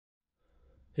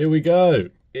Here we go.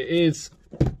 It is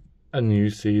a new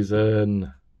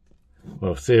season,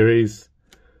 well, series,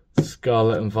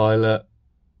 Scarlet and Violet.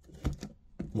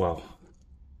 Well,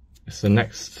 it's the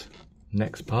next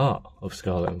part of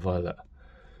Scarlet and Violet.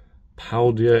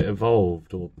 Paldea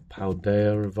evolved, or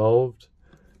Paldea evolved.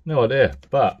 No idea,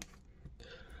 but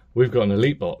we've got an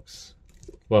elite box.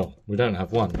 Well, we don't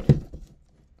have one.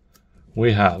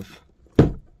 We have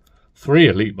 3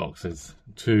 elite boxes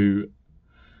to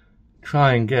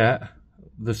try and get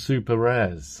the super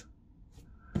rares.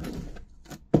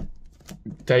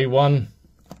 Day 1,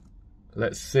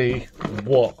 let's see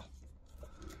what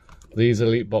these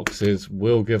elite boxes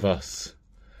will give us,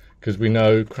 because we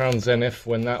know Crown Zenith,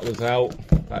 when that was out,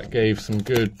 that gave some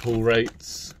good pull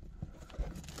rates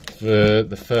for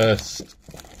the first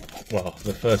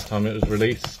time it was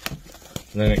released,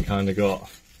 and then it kind of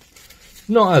got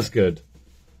not as good.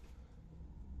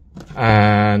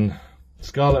 And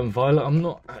Scarlet and Violet, I'm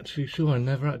not actually sure. I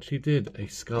never actually did a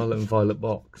Scarlet and Violet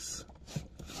box.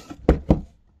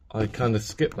 I kind of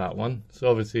skipped that one. So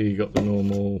obviously you got the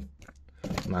normal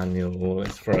manual.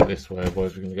 Let's throw it this way,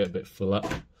 otherwise we're going to get a bit full up.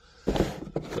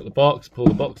 Got the box, pull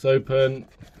the box open,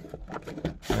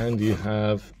 and you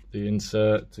have the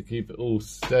insert to keep it all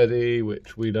steady,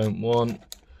 which we don't want.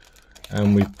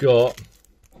 And we've got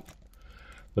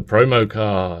the promo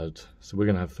card. So we're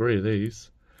going to have 3 of these.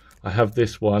 I have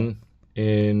this one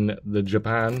in the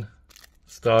Japan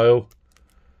style,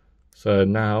 so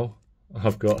now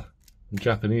I've got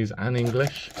Japanese and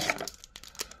English.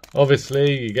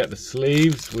 Obviously you get the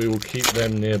sleeves, we will keep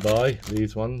them nearby,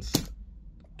 these ones,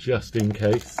 just in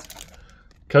case.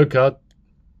 Code card,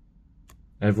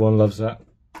 everyone loves that.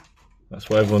 That's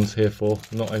what everyone's here for,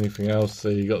 not anything else. So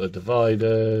you got the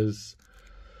dividers,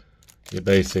 your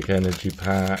basic energy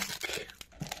pack.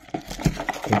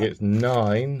 I think it's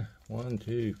 9. 1,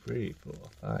 2, 3, 4,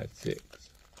 5, 6.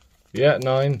 Yeah,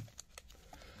 9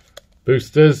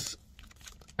 boosters,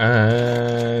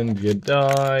 and your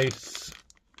dice,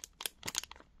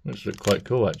 which look quite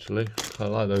cool actually. I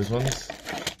like those ones.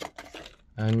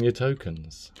 And your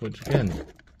tokens, which again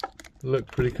look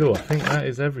pretty cool. I think that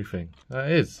is everything. That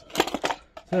is.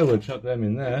 So we'll chuck them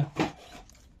in there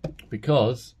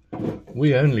because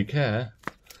we only care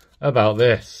about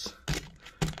this.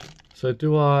 So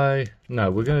do I... No,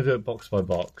 we're going to do it box by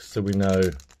box so we know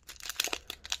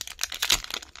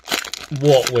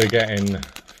what we're getting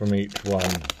from each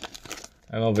one.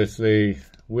 And obviously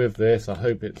with this, I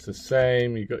hope it's the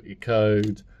same. You got your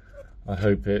code. I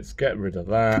hope it's get rid of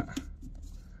that.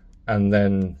 And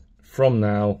then from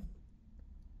now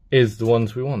is the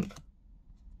ones we want.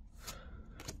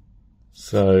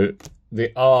 So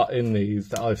the art in these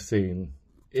that I've seen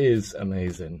is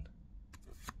amazing.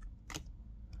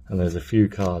 And there's a few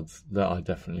cards that I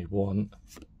definitely want.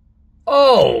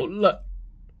 Oh, look.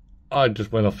 I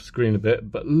just went off screen a bit,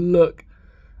 but look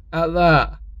at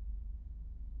that.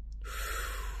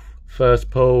 First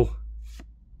pull.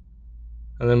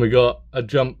 And then we got a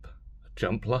jump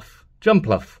luff.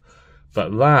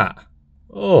 But that,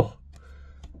 oh,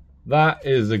 that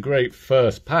is a great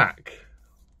first pack.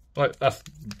 Like, that's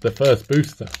the first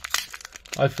booster.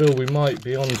 I feel we might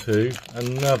be onto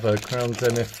another Crown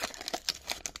Zenith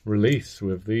release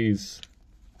with these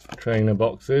trainer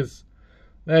boxes.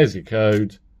 There's your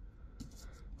code.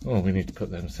 Oh, we need to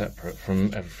put them separate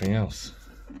from everything else.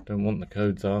 Don't want the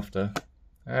codes after.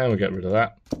 And we'll get rid of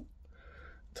that.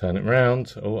 Turn it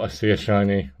round. Oh, I see a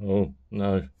shiny. Oh,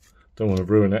 no. Don't want to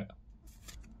ruin it.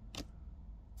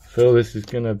 I feel this is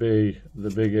going to be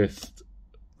the biggest,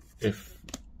 if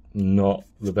not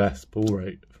the best, pull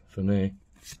rate for me.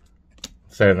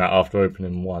 Saying that after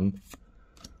opening one.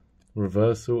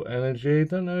 Reversal energy,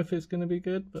 don't know if it's going to be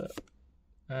good, but...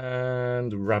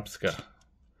 And Rabska.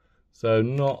 So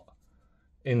not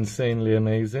insanely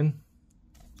amazing.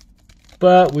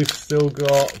 But we've still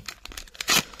got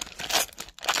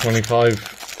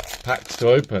 25 packs to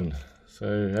open.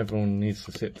 So everyone needs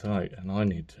to sit tight, and I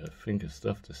need to think of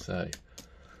stuff to say.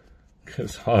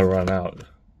 Because I run out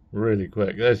really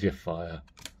quick. There's your fire.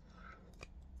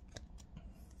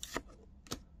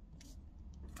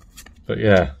 But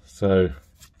yeah, so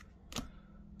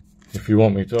if you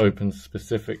want me to open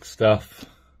specific stuff,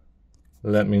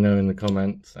 let me know in the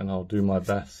comments and I'll do my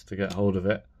best to get hold of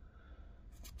it.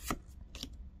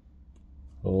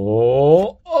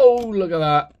 Oh, look at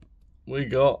that. We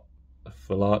got a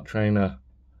full art trainer.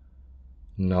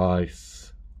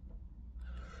 Nice.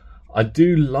 I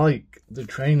do like the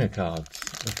trainer cards.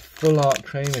 The full art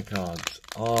trainer cards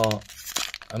are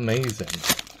amazing.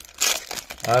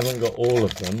 I haven't got all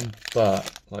of them,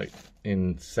 but like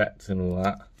in sets and all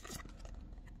that.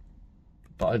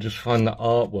 but I just find the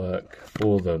artwork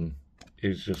for them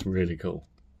is just really cool.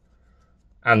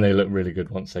 And they look really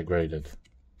good once they're graded.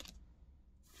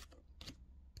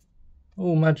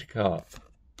 Oh, Magikarp.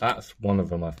 That's one of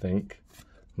them, I think.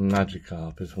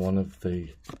 Magikarp is one of the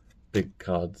big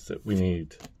cards that we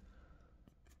need.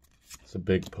 It's a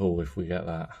big pull if we get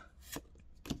that.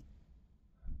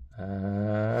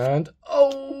 And,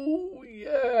 oh,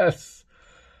 yes!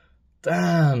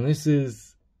 Damn, this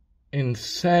is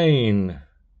insane.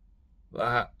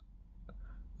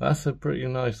 That's a pretty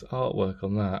nice artwork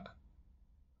on that.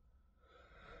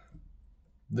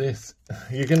 This,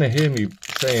 you're going to hear me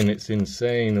saying it's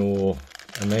insane or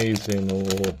amazing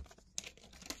or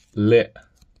lit.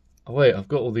 Oh wait, I've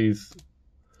got all these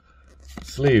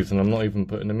sleeves and I'm not even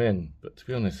putting them in. But to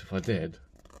be honest, if I did,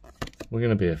 we're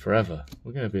going to be here forever.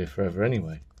 We're going to be here forever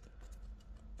anyway.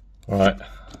 Alright.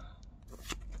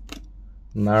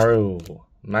 Maru,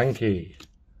 Mankey.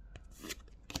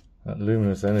 That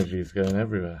luminous energy is going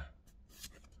everywhere.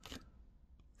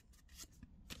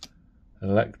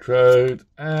 Electrode,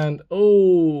 and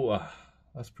oh,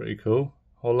 that's pretty cool.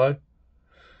 Hollow.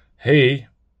 He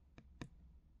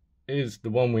is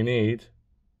the one we need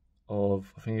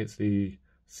of, I think it's the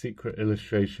secret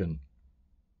illustration,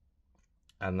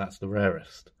 and that's the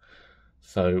rarest.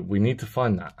 So we need to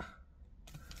find that.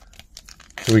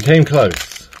 So we came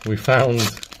close. We found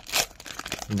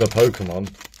the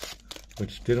Pokemon,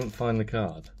 which didn't find the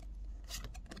card.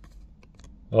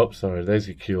 Oh, sorry, there's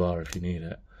your QR if you need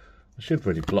it. I should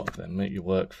really block them, make you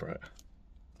work for it.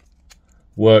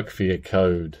 Work for your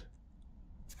code.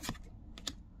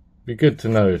 Be good to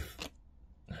know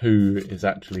who is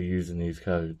actually using these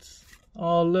codes.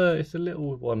 Oh look, it's a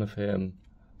little one of him.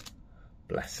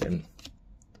 Bless him.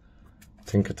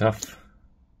 Tinkertuff.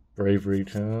 Bravery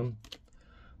Charm.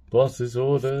 Boss's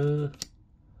Order.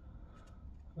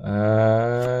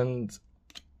 And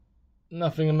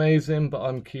nothing amazing, but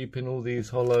I'm keeping all these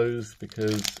hollows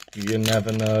because you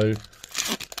never know.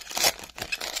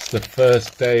 The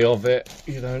first day of it,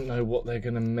 you don't know what they're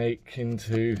going to make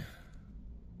into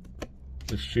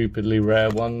the stupidly rare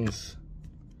ones.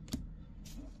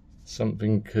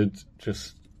 Something could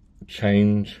just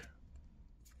change.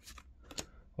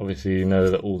 Obviously, you know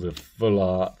that all the full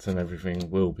art and everything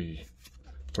will be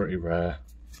pretty rare.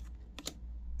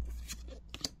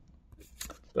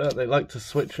 But they like to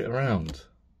switch it around.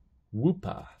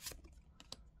 Whooper.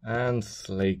 And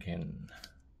Slakin.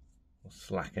 Or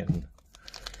Slackin.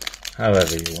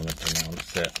 However you want to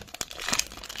pronounce it.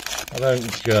 I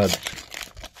don't judge.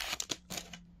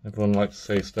 Everyone likes to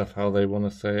say stuff how they want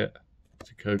to say it.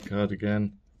 It's a code card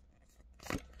again.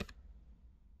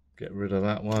 Get rid of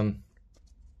that one.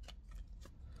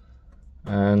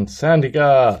 And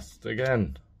Sandygast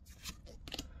again.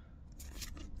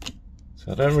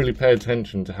 So I don't really pay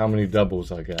attention to how many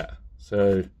doubles I get.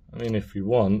 So, I mean, if you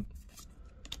want,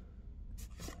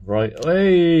 right,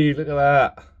 hey, look at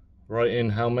that. Write in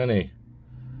how many.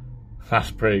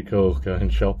 That's pretty cool, going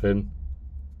shopping.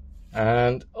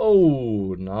 And,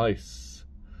 oh, nice.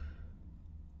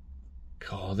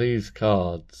 God, these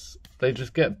cards, they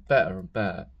just get better and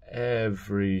better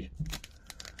every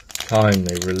time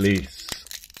they release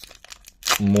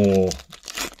more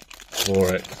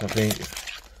for it. I think,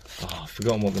 oh, I've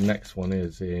forgotten what the next one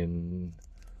is in,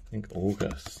 I think,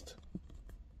 August.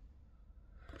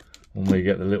 When we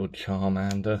get the little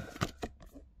Charmander.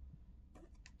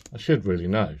 I should really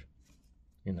know,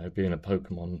 you know, being a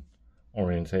Pokemon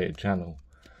orientated channel.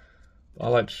 But I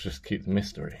like to just keep the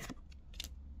mystery.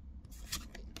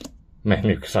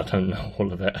 Mainly because I don't know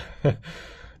all of it.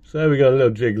 So we got a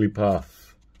little Jigglypuff.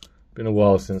 Been a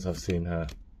while since I've seen her.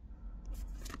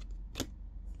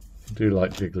 I do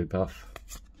like Jigglypuff.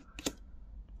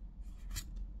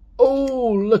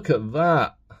 Oh, look at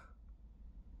that.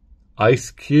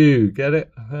 Ice Cube, get it?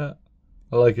 I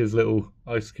like his little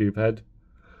ice cube head.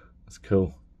 That's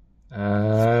cool.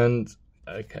 And,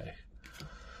 okay.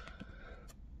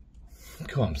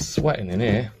 God, I'm sweating in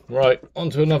here. Right, on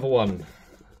to another one.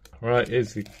 Right,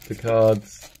 here's the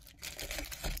cards.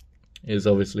 Here's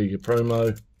obviously your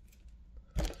promo.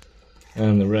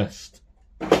 And the rest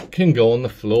can go on the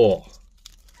floor.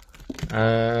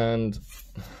 And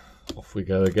off we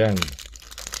go again.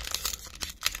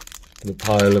 The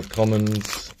pile of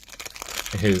commons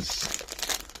is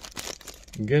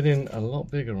getting a lot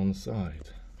bigger on the side.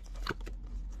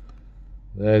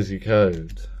 There's your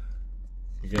code.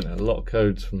 You're getting a lot of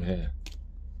codes from here.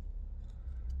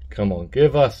 Come on,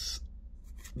 give us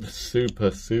the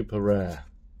super rare.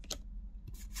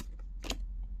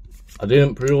 I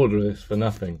didn't pre-order this for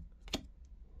nothing.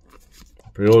 I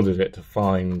pre-ordered it to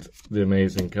find the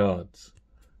amazing cards,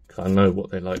 because I know what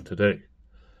they like to do.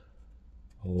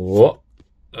 Oh,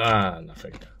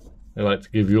 nothing. They like to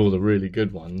give you all the really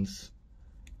good ones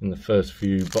in the first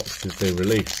few boxes they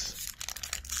release.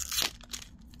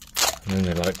 And then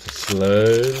they like to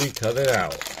slowly cut it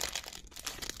out.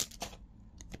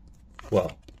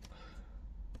 Well,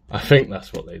 I think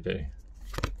that's what they do.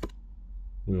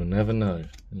 We will never know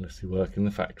unless you work in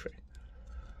the factory.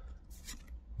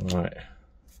 Right.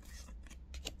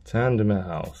 Tandem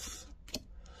House.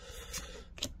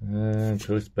 And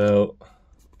Choice Belt.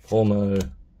 Pormo.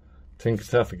 Tinker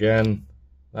Tough again.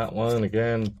 That one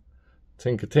again.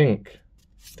 Tinker Tink.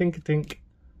 Tinker Tink.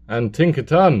 And Tinker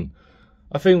Ton.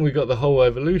 I think we got the whole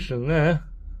evolution there.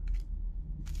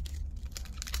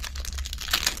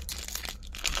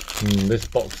 This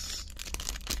box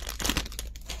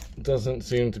doesn't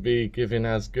seem to be giving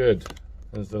as good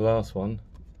as the last one.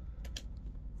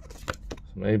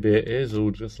 So maybe it is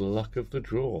all just luck of the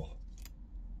draw.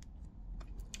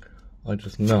 I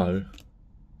just know.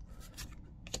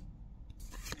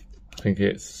 I think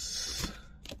it's...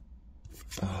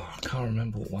 oh, I can't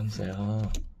remember what ones they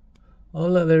are. Oh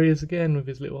look, there he is again with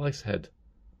his little ice head.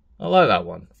 I like that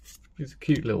one. He's a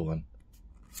cute little one.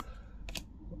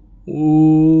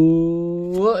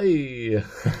 Ooh,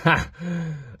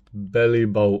 Belly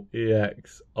Bolt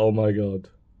EX. Oh my god.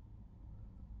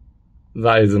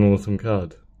 That is an awesome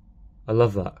card. I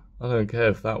love that. I don't care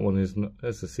if that one is not,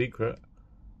 that's a secret.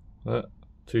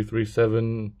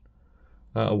 237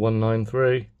 out of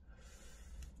 193.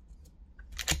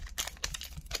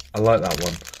 I like that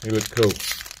one. He looks cool.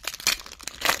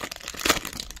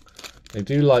 They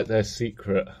do like their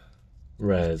secret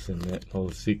rares in it, or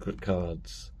the secret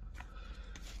cards.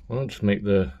 Why not just make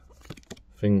the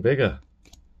thing bigger?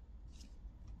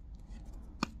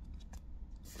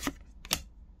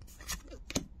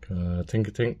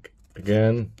 Tinker Tink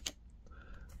again.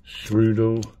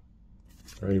 Shroodle.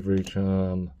 Bravery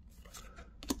Charm.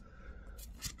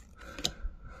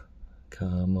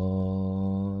 Come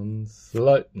on.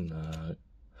 Slow. No.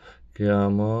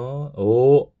 Come on.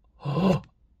 Oh.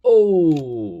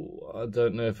 Oh. I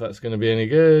don't know if that's going to be any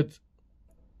good.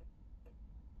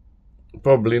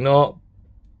 Probably not.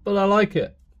 But I like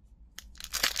it.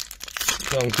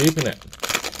 So I'm keeping it.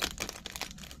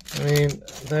 I mean,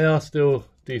 they are still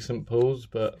decent pulls,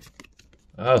 but...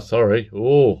 oh, sorry.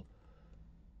 Oh.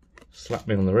 Slapped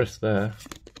me on the wrist there.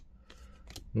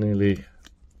 Nearly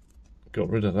got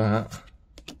rid of that.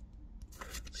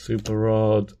 Super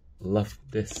Rod, Luff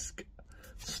Disc,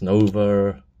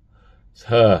 Snover. It's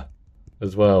her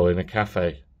as well in a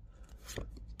cafe.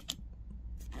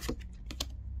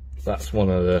 That's one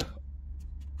of the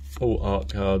all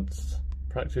art cards.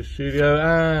 Practice Studio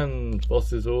and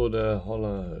Boss's Order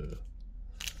Hollow.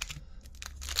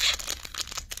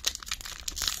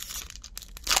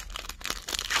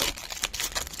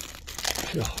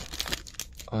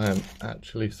 I am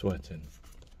actually sweating.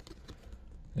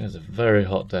 It was a very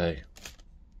hot day.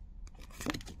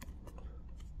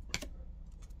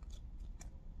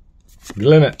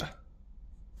 Glimmet,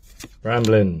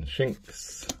 Ramblin,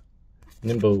 Shinx,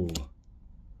 Nimble.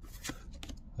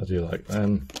 I do like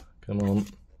them. Come on.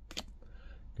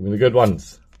 Give me the good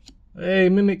ones. Hey,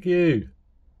 Mimikyu.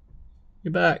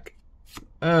 You're back.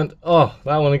 And, oh,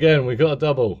 that one again. We got a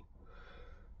double.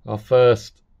 Our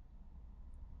first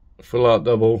full art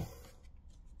double.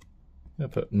 I'll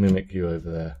put Mimikyu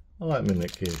over there. I like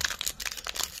Mimikyu.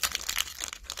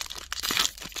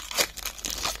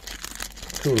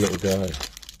 Cool little guy.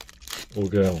 Or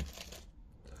girl.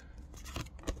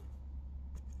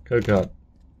 Code card.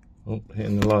 Oh,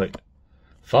 hitting the light.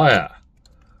 Fire!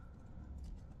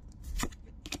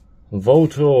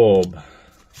 Voltorb.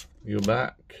 You're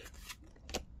back.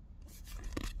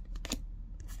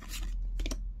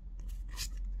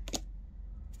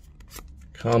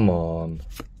 Come on.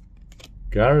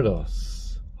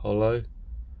 Gyarados. Hollow.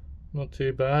 Not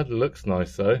too bad. Looks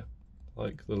nice though.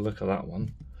 Like the look of that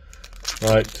one.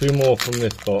 Right, two more from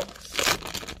this box.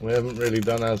 We haven't really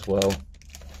done as well.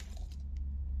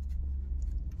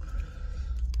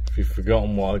 If you've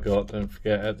forgotten what I got, don't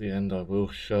forget at the end I will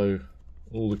show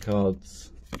all the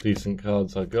cards, decent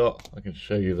cards I got. I can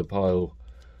show you the pile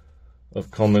of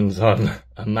commons I'm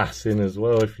amassing as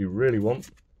well if you really want.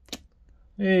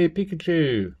 Hey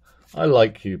Pikachu! I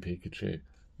like you, Pikachu.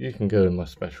 You can go in my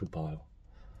special pile.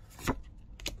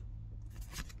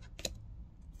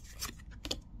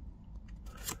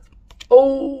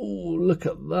 Oh, look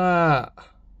at that.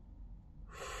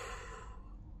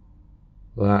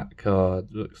 That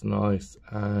card looks nice.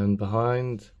 And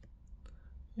behind,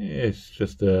 it's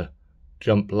just a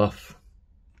jump luff.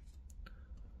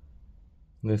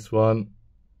 This one,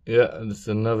 yeah, and it's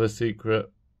another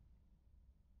secret.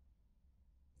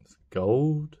 It's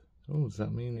gold. Oh, does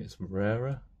that mean it's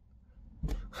rarer?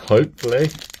 Hopefully.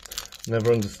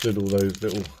 Never understood all those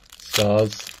little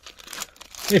stars.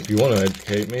 If you want to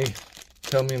educate me,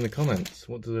 tell me in the comments,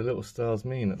 what do the little stars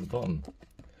mean at the bottom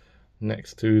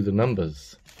next to the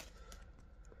numbers?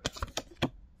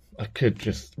 I could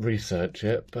just research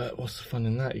it, but what's the fun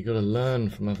in that? You got to learn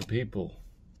from other people.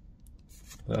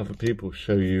 Let other people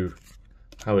show you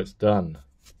how it's done.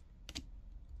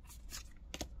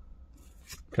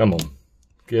 Come on,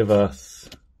 give us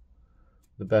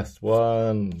the best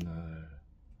one. No.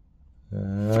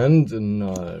 And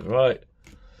no. Right.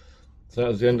 So that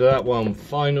was the end of that one.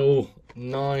 Final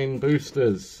 9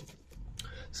 boosters.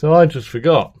 So I just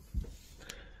forgot.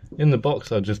 In the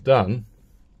box I just done,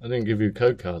 I didn't give you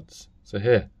code cards. So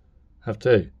here, have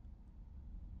 2.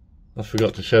 I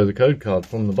forgot to show the code card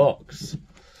from the box.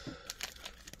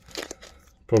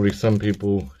 Probably some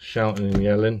people shouting and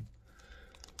yelling.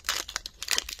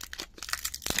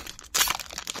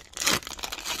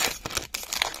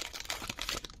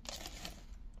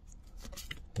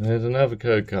 There's another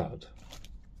code card.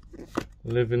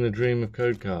 Living the dream of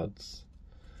code cards.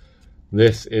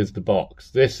 This is the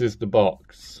box. This is the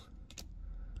box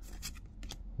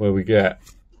where we get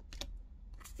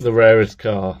the rarest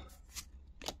card.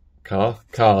 I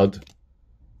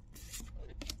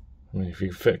mean, if you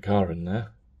can fit a car in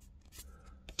there.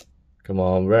 Come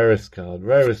on, rarest card,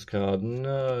 rarest card.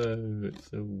 No, it's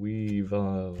a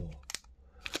Weavile.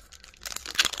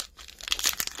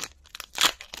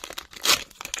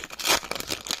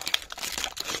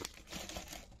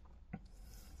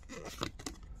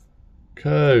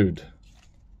 Code.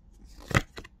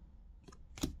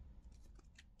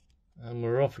 And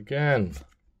we're off again.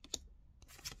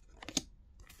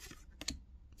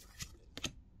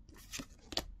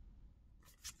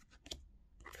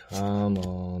 Come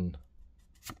on.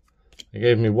 They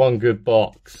gave me one good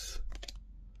box.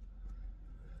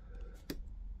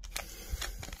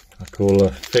 I call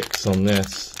a fix on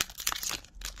this.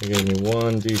 They gave me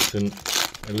one decent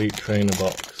elite trainer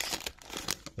box.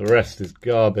 The rest is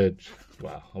garbage.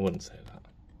 Well, I wouldn't say that.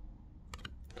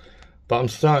 But I'm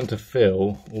starting to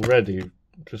feel already,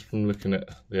 just from looking at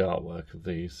the artwork of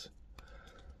these,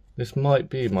 this might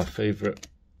be my favourite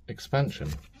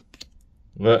expansion.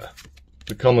 But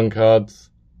the common cards,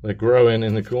 they're growing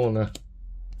in the corner.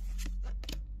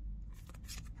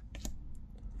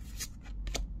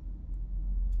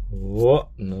 What?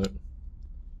 No.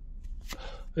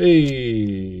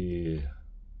 Hey!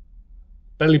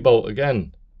 Belly Bolt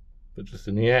again, but just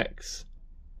an EX.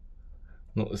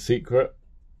 Not the secret.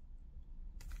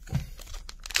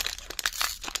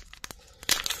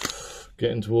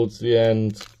 Getting towards the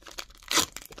end.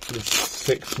 Just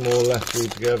 6 more left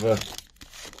altogether.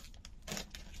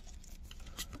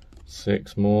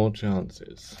 6 more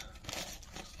chances.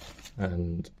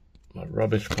 And my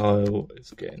rubbish pile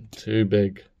is getting too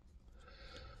big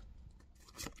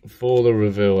for the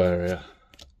reveal area.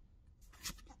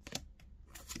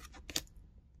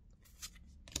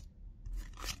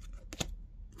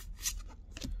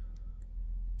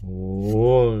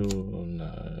 Oh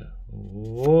no.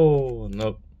 Oh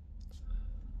no.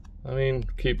 I mean,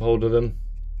 keep hold of them.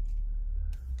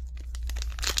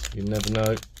 You never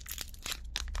know.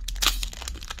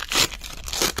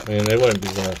 I mean, they won't be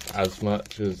worth as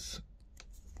much as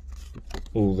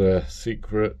all the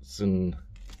secrets and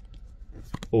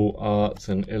all arts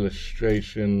and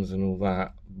illustrations and all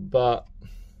that, but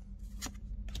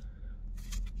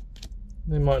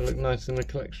they might look nice in the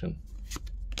collection.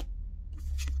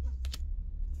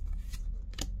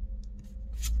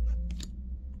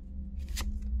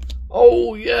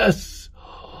 Oh yes!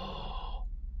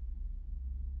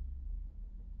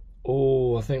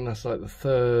 Oh, I think that's like the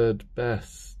 3rd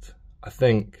best. I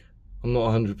think. I'm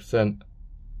not 100%.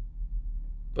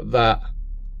 But that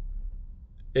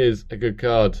is a good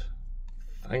card.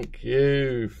 Thank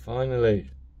you, finally.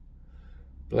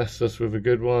 Blessed us with a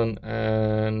good one,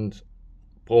 and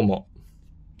 4 more.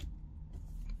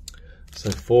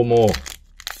 So 4 more.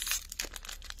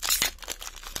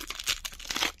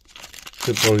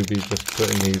 Should probably be just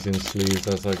putting these in sleeves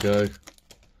as I go.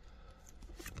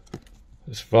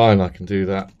 It's fine, I can do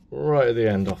that right at the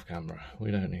end off camera. We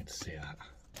don't need to see that.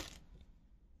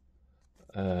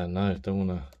 No, don't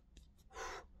want to.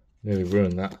 Nearly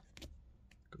ruined that.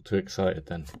 Got too excited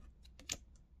then.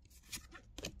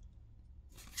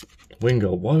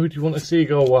 Wingull, why would you want a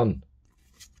seagull one?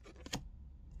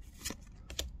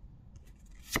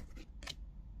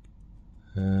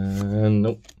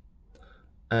 Nope.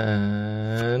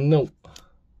 Nope.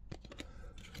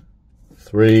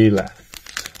 3 left.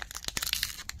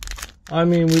 I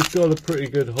mean, we've got a pretty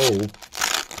good haul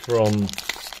from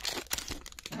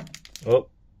Oh,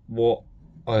 what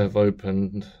I have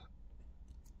opened,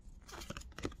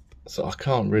 so I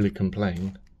can't really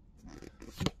complain.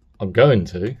 I'm going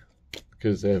to,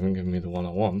 because they haven't given me the one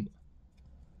I want,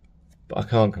 but I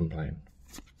can't complain.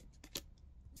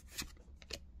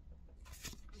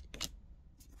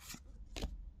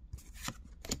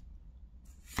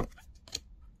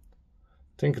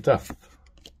 Tinker Tuff,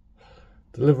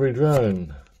 Delivery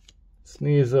Drone,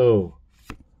 Sneasel,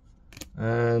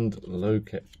 and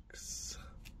Lokex.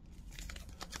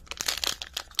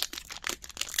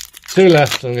 2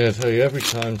 left, I'm going to tell you every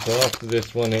time, so after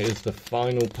this one it is the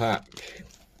final pack.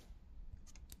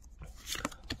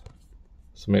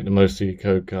 So make the most of your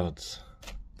code cards.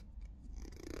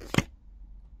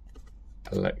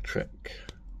 Electric.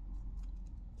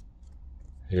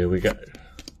 Here we go.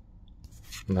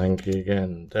 Mankey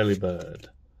again, Delibird,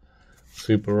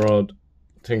 Super Rod,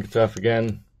 Tinker Tuff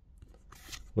again.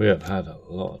 We have had a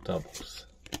lot of doubles.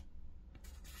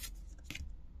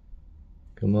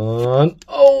 Come on.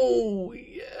 Oh,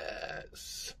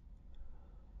 yes.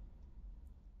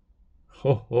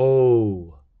 Ho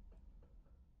ho.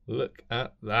 Look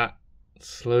at that.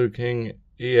 Slowking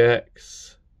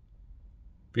EX.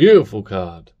 Beautiful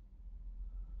card.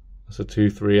 That's a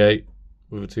 238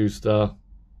 with a 2-star.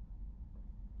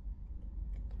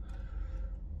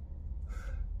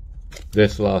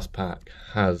 This last pack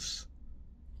has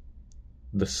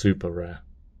the super rare.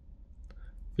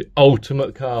 The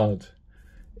ultimate card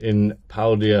in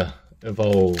Paldea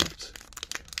Evolved.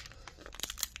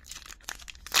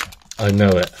 I know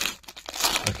it.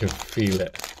 I can feel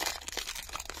it.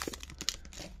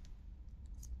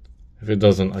 If it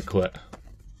doesn't, I quit.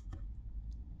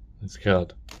 This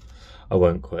card. I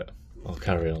won't quit. I'll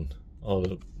carry on.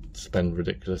 I'll spend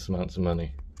ridiculous amounts of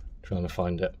money trying to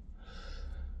find it.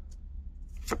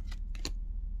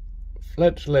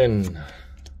 Fletchling,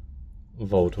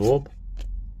 Voltorb,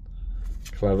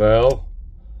 Clavel,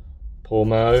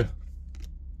 Pormo,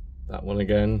 that one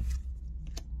again.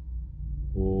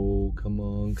 Oh, come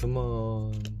on, come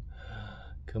on,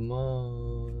 come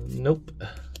on. Nope.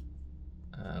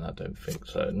 And I don't think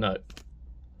so, no.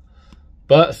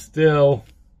 But still,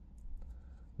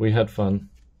 we had fun.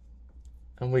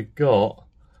 And we got,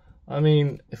 I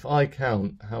mean, if I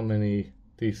count how many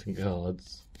decent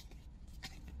cards,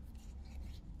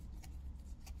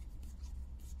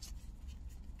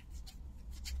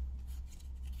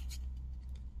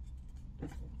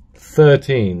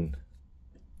 13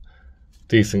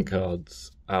 decent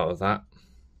cards out of that.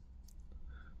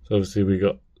 So obviously we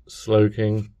got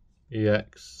Slowking,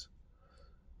 EX,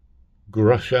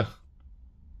 Grusher,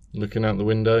 looking out the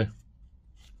window,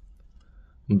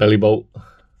 Bellybolt,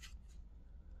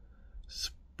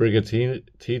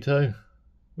 Sprigatito,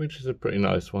 which is a pretty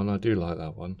nice one. I do like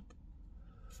that one.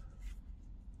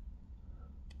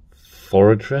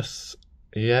 Fortress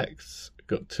EX,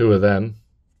 got 2 of them.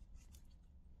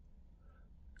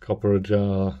 Copper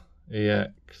Jar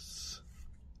EX,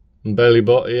 and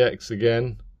Bellybot EX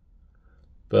again,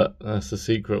 but that's a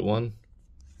secret one.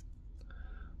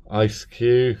 Ice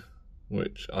Q,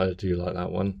 which I do like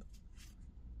that one.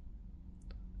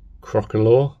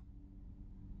 Crocodile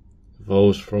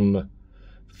evolves from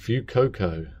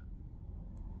Fuecoco.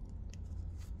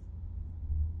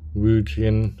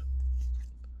 Wujian,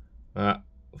 that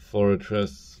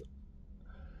Fortress,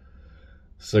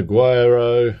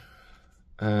 Saguaro,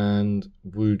 and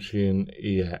Wujian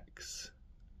EX.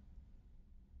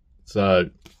 So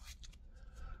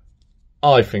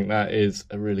I think that is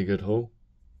a really good haul.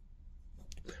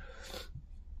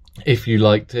 If you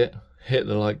liked it, hit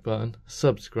the like button,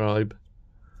 subscribe,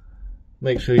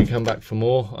 make sure you come back for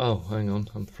more. Oh, hang on,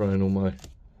 I'm throwing all my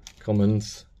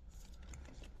commons.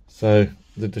 So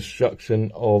the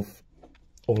destruction of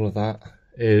all of that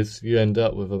is you end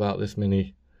up with about this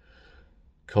many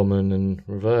common and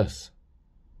reverse.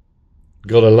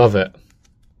 Gotta love it.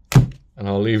 And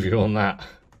I'll leave you on that.